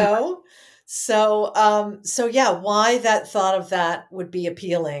sex, you know? So yeah, why that thought of that would be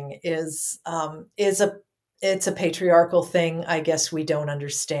appealing is it's a patriarchal thing I guess we don't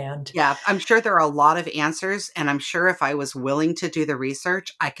understand. Yeah, I'm sure there are a lot of answers, and I'm sure if I was willing to do the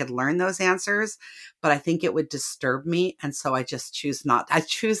research, I could learn those answers, but I think it would disturb me, and so I just choose not. I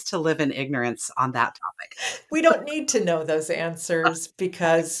choose to live in ignorance on that topic. We don't need to know those answers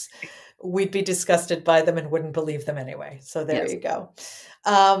because we'd be disgusted by them and wouldn't believe them anyway. So there Yes. you go.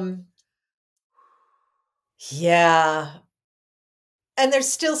 Um, yeah. And there's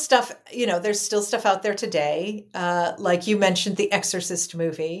still stuff out there today. Like you mentioned, the Exorcist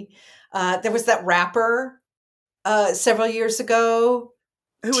movie. There was that rapper several years ago.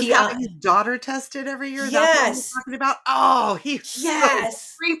 Who was having Ti. his daughter tested every year? That's what we're Yes, talking about? Oh, he's so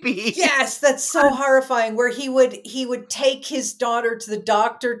yes, creepy. yes. That's so horrifying. Where he would take his daughter to the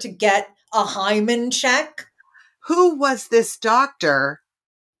doctor to get a hymen check. Who was this doctor?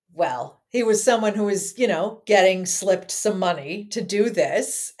 Well, he was someone who was, getting slipped some money to do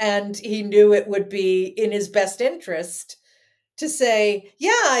this, and he knew it would be in his best interest to say, yeah,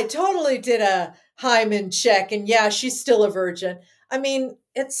 I totally did a hymen check, and yeah, she's still a virgin. I mean,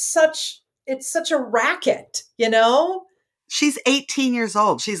 it's such a racket, you know? She's 18 years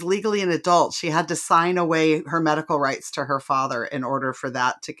old. She's legally an adult. She had to sign away her medical rights to her father in order for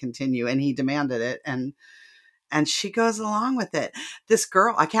that to continue, and he demanded it, and she goes along with it. This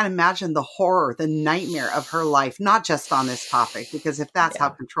girl, I can't imagine the horror, the nightmare of her life, not just on this topic, because if that's how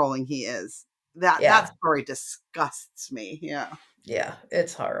Yeah. controlling he is, that Yeah. story disgusts me. Yeah. Yeah,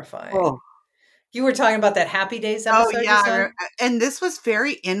 it's horrifying. Oh. You were talking about that Happy Days Oh episode, you yeah, said? and this was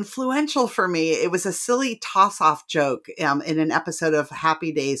very influential for me. It was a silly toss-off joke in an episode of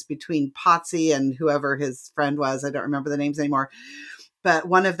Happy Days between Potsy and whoever his friend was. I don't remember the names anymore. But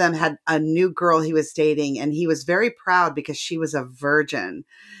one of them had a new girl he was dating, and he was very proud because she was a virgin.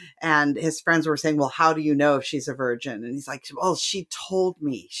 And his friends were saying, well, how do you know if she's a virgin? And he's like, well, she told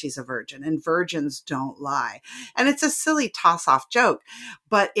me she's a virgin, and virgins don't lie. And it's a silly toss off joke,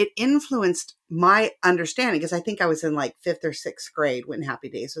 but it influenced my understanding because I think I was in like fifth or sixth grade when Happy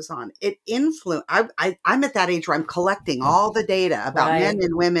Days was on. It influenced, I'm at that age where I'm collecting all the data about men Right.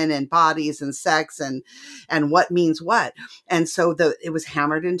 and women and bodies and sex and what means what. And so it was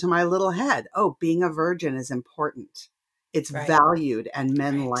hammered into my little head. Oh, being a virgin is important. It's Right. valued, and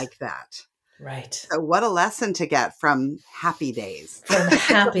men Right. like that. Right. So what a lesson to get from Happy Days. From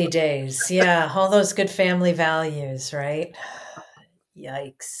Happy Days. Yeah, all those good family values, right?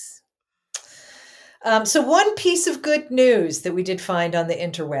 Yikes. So, one piece of good news that we did find on the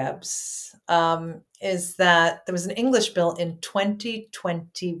interwebs is that there was an English bill in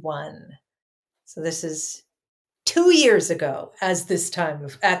 2021. So, this is 2 years ago, at this time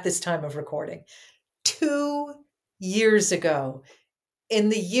of recording. 2 years ago, in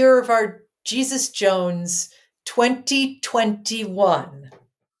the year of our Jesus Jones, 2021,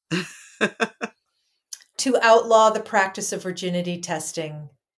 to outlaw the practice of virginity testing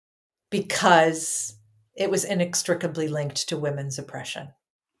because it was inextricably linked to women's oppression.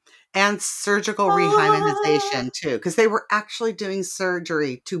 And surgical Ah, rehymenization too, because they were actually doing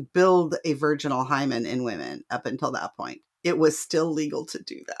surgery to build a virginal hymen in women up until that point. It was still legal to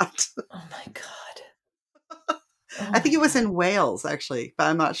do that. oh my God. Oh I think my it was God. in Wales, actually, but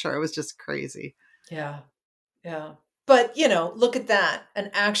I'm not sure. It was just crazy. Yeah. Yeah. But, look at that, an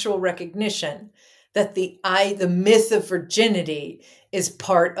actual recognition that the myth of virginity is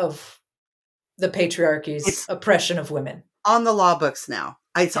part of the patriarchy's It's oppression of women. on the law books now.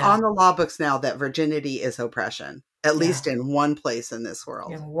 It's Yeah. on the law books now that virginity is oppression, at Yeah. least in one place in this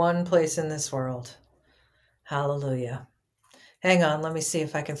world. In one place in this world. Hallelujah. Hang on, let me see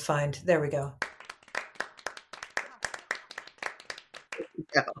if I can find. There we go.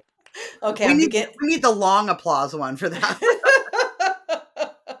 Yeah. Okay, We I'm need begin. we need the long applause one for that.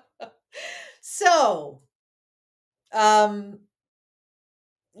 So, um,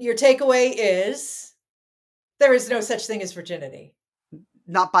 your takeaway is there is no such thing as virginity.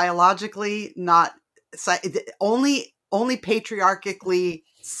 Not biologically, not only patriarchally,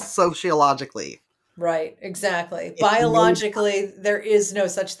 sociologically. Right, exactly. It's made. Biologically, there is no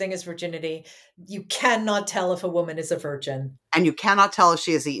such thing as virginity. You cannot tell if a woman is a virgin. And you cannot tell if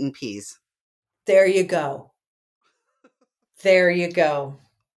she has eaten peas. There you go. There you go.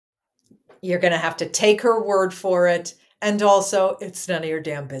 You're going to have to take her word for it. And also, it's none of your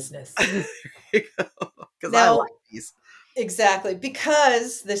damn business. Because I like Now, peas. exactly,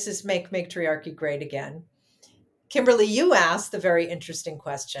 because this is make matriarchy great again. Kimberly, you asked the very interesting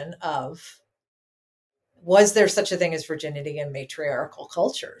question of, was there such a thing as virginity in matriarchal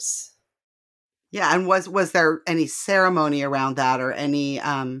cultures? Yeah, and was there any ceremony around that, or any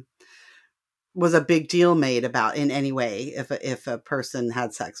was a big deal made about in any way if a person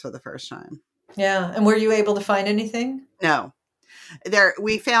had sex for the first time? Yeah. And were you able to find anything? No. There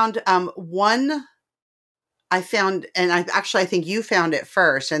we found one. I found, and I think you found it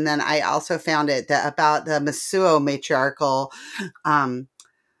first, and then I also found it about the Masuo matriarchal um,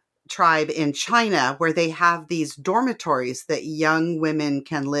 tribe in China, where they have these dormitories that young women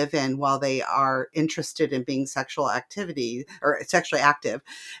can live in while they are interested in being sexual activity or sexually active,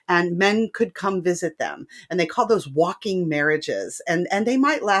 and men could come visit them, and they call those walking marriages, and they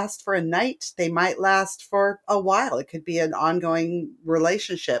might last for a night, they might last for a while, it could be an ongoing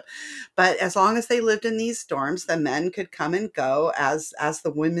relationship, but as long as they lived in these dorms, the men could come and go as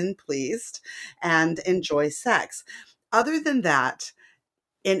the women pleased and enjoy sex. Other than that,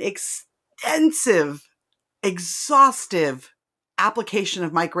 an extensive, exhaustive application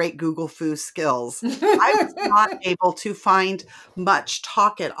of my great Google Foo skills, I was not able to find much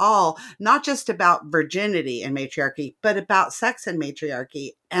talk at all, not just about virginity and matriarchy, but about sex and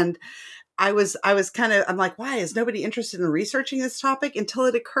matriarchy. And I'm like, why is nobody interested in researching this topic? Until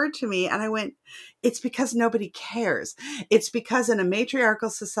it occurred to me, and I went, it's because nobody cares. It's because in a matriarchal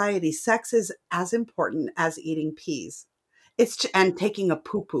society, sex is as important as eating peas. And taking a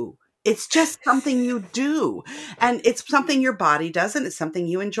poo poo. It's just something you do. And it's something your body does, and it's something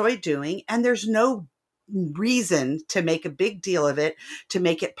you enjoy doing. And there's no reason to make a big deal of it, to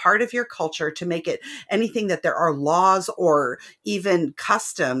make it part of your culture, to make it anything that there are laws or even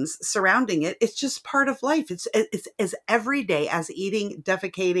customs surrounding it. It's just part of life. It's as everyday as eating,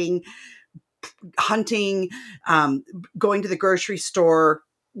 defecating, hunting, going to the grocery store,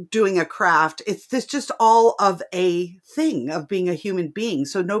 doing a craft. It's this just all of a thing of being a human being.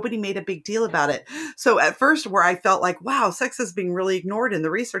 So nobody made a big deal about it. So at first, where I felt like, wow, sex is being really ignored in the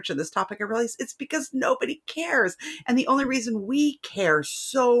research of this topic, I realized it's because nobody cares. And the only reason we care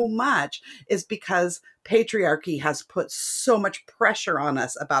so much is because patriarchy has put so much pressure on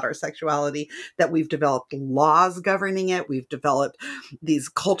us about our sexuality that we've developed laws governing it. We've developed these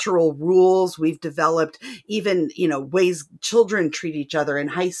cultural rules. We've developed even, ways children treat each other in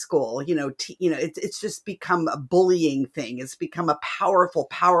high school. It's just become a bullying thing. It's become a powerful,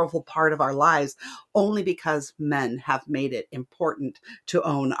 powerful part of our lives only because men have made it important to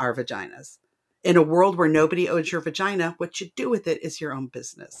own our vaginas. In a world where nobody owns your vagina, what you do with it is your own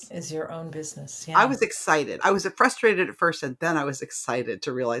business. Is your own business. I Yeah. was excited. I was frustrated at first, and then I was excited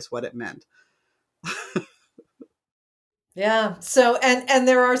to realize what it meant. Yeah. So and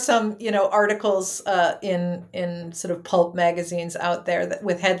there are some, articles in sort of pulp magazines out there that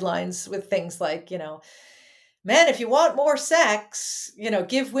with headlines with things like, men, if you want more sex,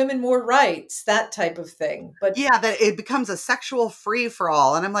 give women more rights, that type of thing. But Yeah, that it becomes a sexual free for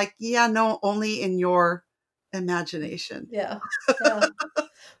all. And I'm like, yeah, no, only in your imagination. yeah. Yeah.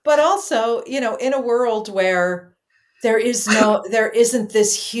 But also, in a world where there isn't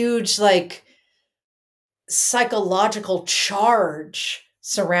this huge like psychological charge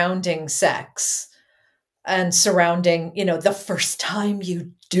surrounding sex. and surrounding, the first time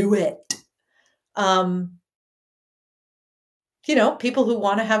you do it. Um, people who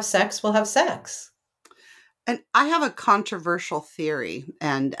want to have sex will have sex. And I have a controversial theory,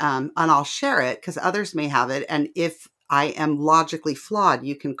 and I'll share it because others may have it. And if I am logically flawed,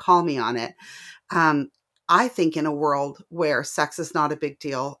 you can call me on it. Um, I think in a world where sex is not a big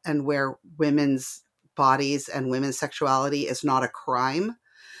deal and where women's bodies and women's sexuality is not a crime,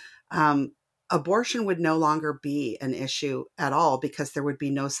 um, abortion would no longer be an issue at all because there would be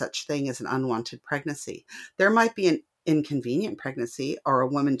no such thing as an unwanted pregnancy. There might be an inconvenient pregnancy or a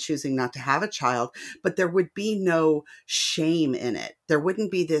woman choosing not to have a child, but there would be no shame in it. There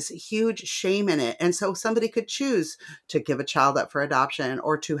wouldn't be this huge shame in it. And so somebody could choose to give a child up for adoption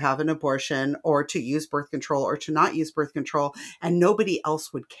or to have an abortion or to use birth control or to not use birth control, and nobody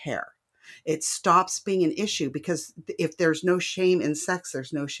else would care. It stops being an issue because if there's no shame in sex,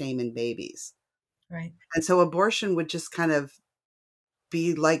 there's no shame in babies. Right. And so abortion would just kind of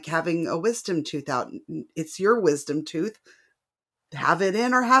be like having a wisdom tooth out. It's your wisdom tooth. Have it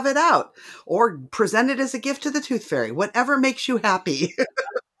in or have it out, or present it as a gift to the tooth fairy, whatever makes you happy.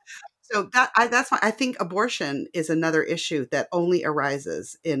 So that's why I think abortion is another issue that only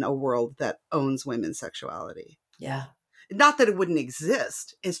arises in a world that owns women's sexuality. Yeah. Not that it wouldn't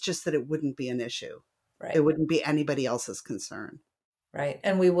exist. It's just that it wouldn't be an issue. It Right. wouldn't be anybody else's concern. Right.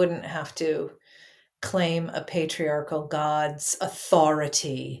 And we wouldn't have to claim a patriarchal God's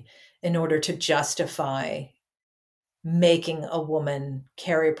authority in order to justify making a woman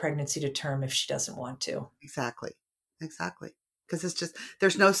carry a pregnancy to term if she doesn't want to. Exactly. Exactly. Because it's just,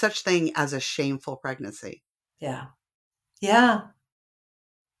 there's no such thing as a shameful pregnancy. Yeah. Yeah.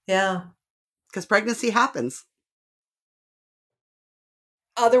 Yeah. Because pregnancy happens.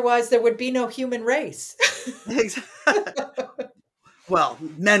 Otherwise, there would be no human race. Well,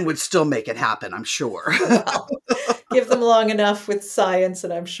 men would still make it happen, I'm sure. Well, give them long enough with science,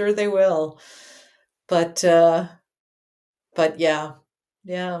 and I'm sure they will. But yeah,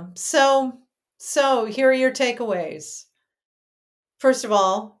 yeah. So here are your takeaways. First of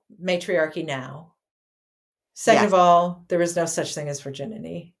all, matriarchy now. Second Yes, of all, there is no such thing as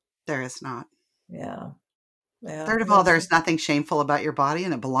virginity. there is not. Yeah, yeah. Third of all, there's nothing shameful about your body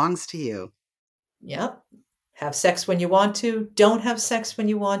and it belongs to you. Yep. Have sex when you want to. Don't have sex when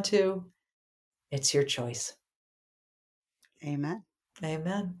you want to. It's your choice. Amen.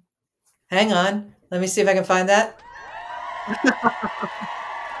 Amen. Hang on. Let me see if I can find that.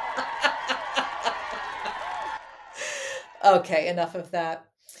 Okay, enough of that.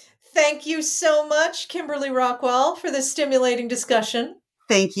 Thank you so much, Kimberly Rockwell, for this stimulating discussion.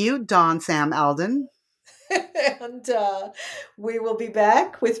 Thank you, Dawn Sam Alden. And we will be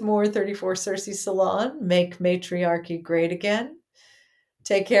back with more 34 Cersei Salon. Make matriarchy great again.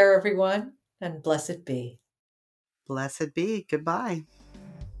 Take care, everyone, and blessed be. Blessed be. Goodbye.